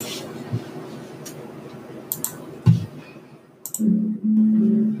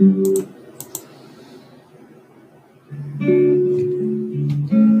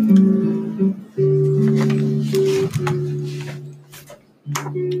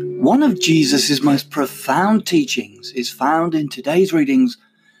One of Jesus' most profound teachings is found in today's readings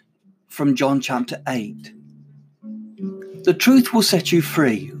from John chapter 8. The truth will set you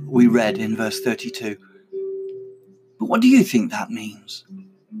free, we read in verse 32. But what do you think that means?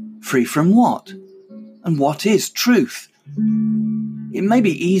 Free from what? And what is truth? It may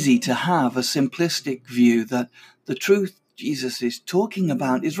be easy to have a simplistic view that the truth Jesus is talking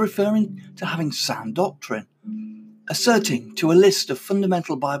about is referring to having sound doctrine, asserting to a list of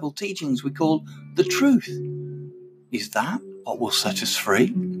fundamental Bible teachings we call the truth. Is that what will set us free?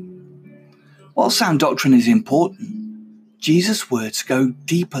 While sound doctrine is important, Jesus' words go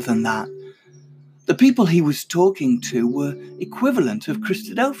deeper than that. The people he was talking to were equivalent of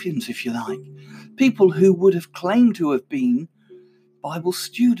Christadelphians, if you like, people who would have claimed to have been Bible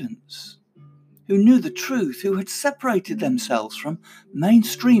students, who knew the truth, who had separated themselves from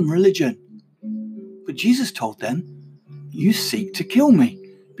mainstream religion. But Jesus told them, "You seek to kill me,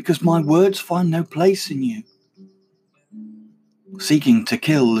 because my words find no place in you." Seeking to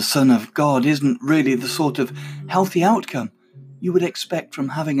kill the Son of God isn't really the sort of healthy outcome you would expect from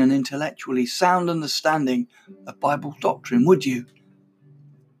having an intellectually sound understanding of Bible doctrine, would you?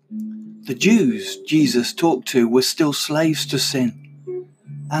 The Jews Jesus talked to were still slaves to sin,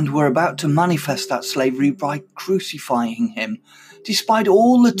 and were about to manifest that slavery by crucifying him, despite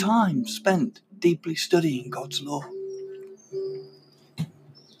all the time spent deeply studying God's law.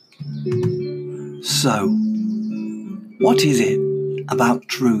 So, what is it about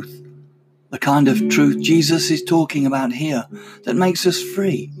truth, the kind of truth Jesus is talking about here, that makes us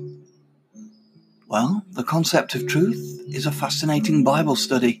free? Well, the concept of truth is a fascinating Bible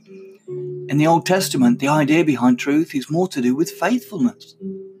study. In the Old Testament, the idea behind truth is more to do with faithfulness.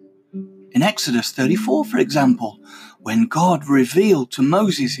 In Exodus 34, for example, when God revealed to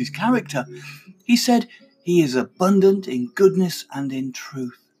Moses his character, he said he is abundant in goodness and in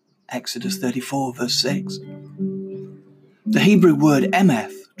truth. Exodus 34, verse 6. The Hebrew word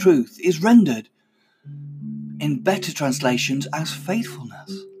emeth, truth, is rendered in better translations as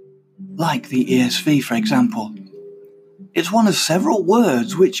faithfulness, like the ESV, for example. It's one of several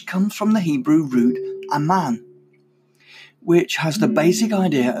words which comes from the Hebrew root aman, which has the basic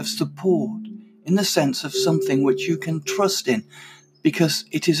idea of support in the sense of something which you can trust in because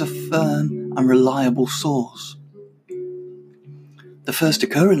it is a firm and reliable source. The first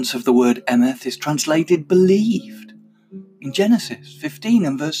occurrence of the word emeth is translated believed in Genesis 15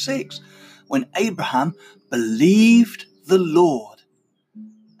 and verse 6, when Abraham believed the Lord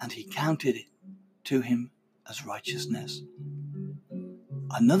and he counted it to him as righteousness.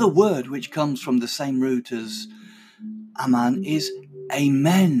 Another word which comes from the same root as aman is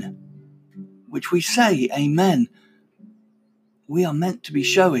amen, which we say amen. We are meant to be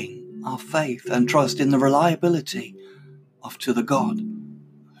showing our faith and trust in the reliability of to the God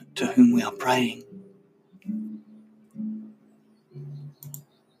to whom we are praying.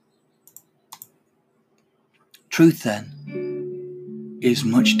 Truth, then, is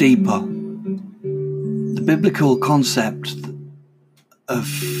much deeper. The biblical concept of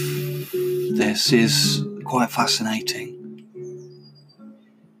this is quite fascinating.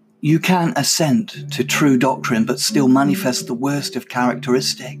 You can assent to true doctrine but still manifest the worst of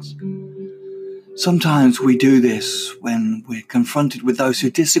characteristics. Sometimes we do this when we're confronted with those who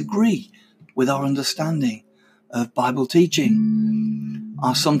disagree with our understanding of Bible teaching.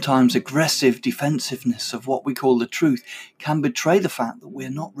 Our sometimes aggressive defensiveness of what we call the truth can betray the fact that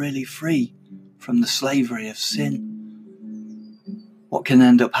we're not really free from the slavery of sin. What can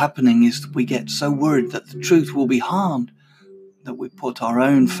end up happening is that we get so worried that the truth will be harmed that we put our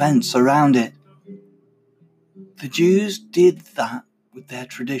own fence around it. The Jews did that with their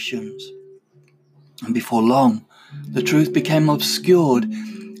traditions. And before long, the truth became obscured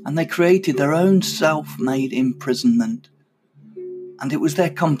and they created their own self-made imprisonment. And it was their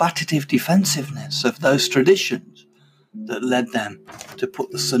combative defensiveness of those traditions that led them to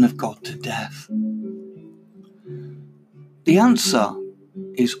put the Son of God to death. The answer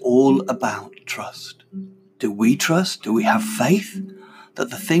is all about trust. Do we trust? Do we have faith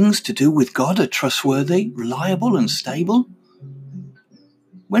that the things to do with God are trustworthy, reliable, and stable?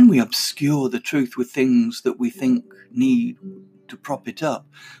 When we obscure the truth with things that we think need to prop it up,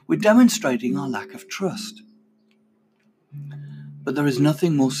 we're demonstrating our lack of trust. But there is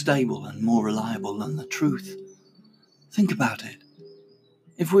nothing more stable and more reliable than the truth. Think about it.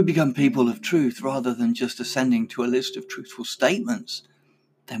 If we become people of truth rather than just ascending to a list of truthful statements,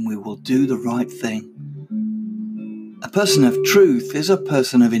 then we will do the right thing. A person of truth is a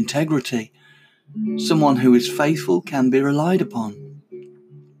person of integrity. Someone who is faithful can be relied upon.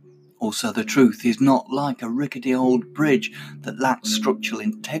 Also, the truth is not like a rickety old bridge that lacks structural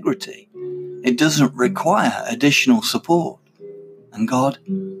integrity. It doesn't require additional support. And God,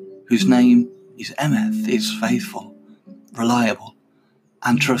 whose name is Emeth, is faithful, reliable,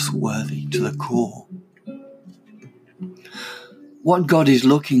 and trustworthy to the core. What God is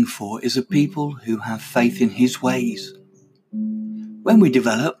looking for is a people who have faith in his ways. When we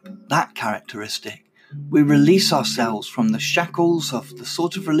develop that characteristic, we release ourselves from the shackles of the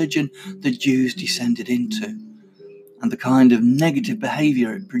sort of religion the Jews descended into, and the kind of negative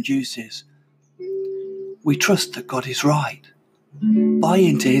behavior it produces. We trust that God is right, buy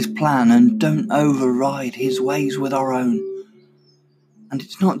into his plan, and don't override his ways with our own. And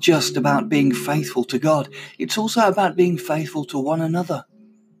it's not just about being faithful to God, it's also about being faithful to one another.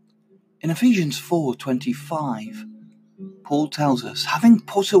 In Ephesians 4:25, Paul tells us, having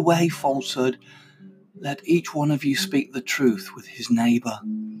put away falsehood, let each one of you speak the truth with his neighbor.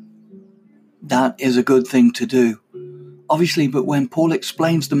 That is a good thing to do, obviously, but when Paul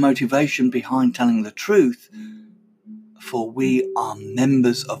explains the motivation behind telling the truth, for we are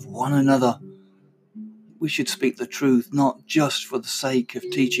members of one another, we should speak the truth not just for the sake of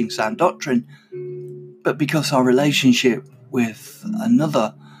teaching sound doctrine, but because our relationship with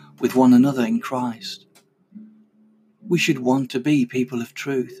one another in Christ. We should want to be people of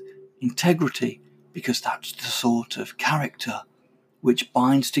truth, integrity, because that's the sort of character which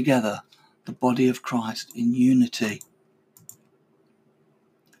binds together the body of Christ in unity.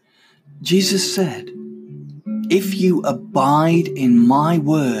 Jesus said, if you abide in my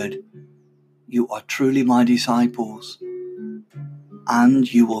word, you are truly my disciples,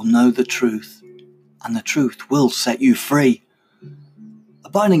 and you will know the truth, and the truth will set you free.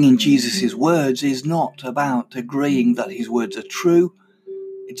 Abiding in Jesus' words is not about agreeing that his words are true.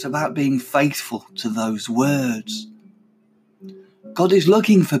 It's about being faithful to those words. God is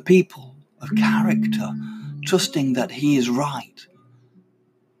looking for people of character, trusting that he is right.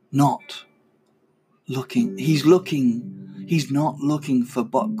 He's not looking for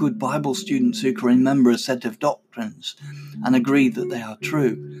good Bible students who can remember a set of doctrines and agree that they are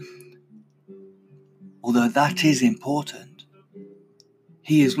true. Although that is important,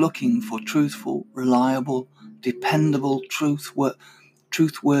 he is looking for truthful, reliable, dependable,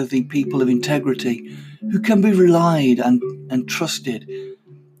 truthworthy people of integrity who can be relied and trusted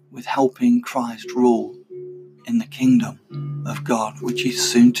with helping Christ rule in the kingdom of God, which is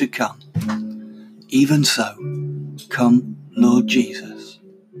soon to come. Even so, come, Lord Jesus.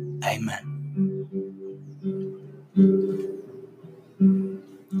 Amen.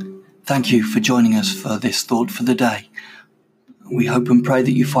 Thank you for joining us for this thought for the day. We hope and pray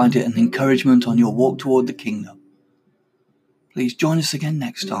that you find it an encouragement on your walk toward the kingdom. Please join us again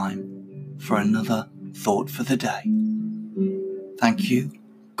next time for another thought for the day. Thank you.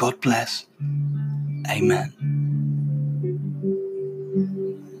 God bless. Amen.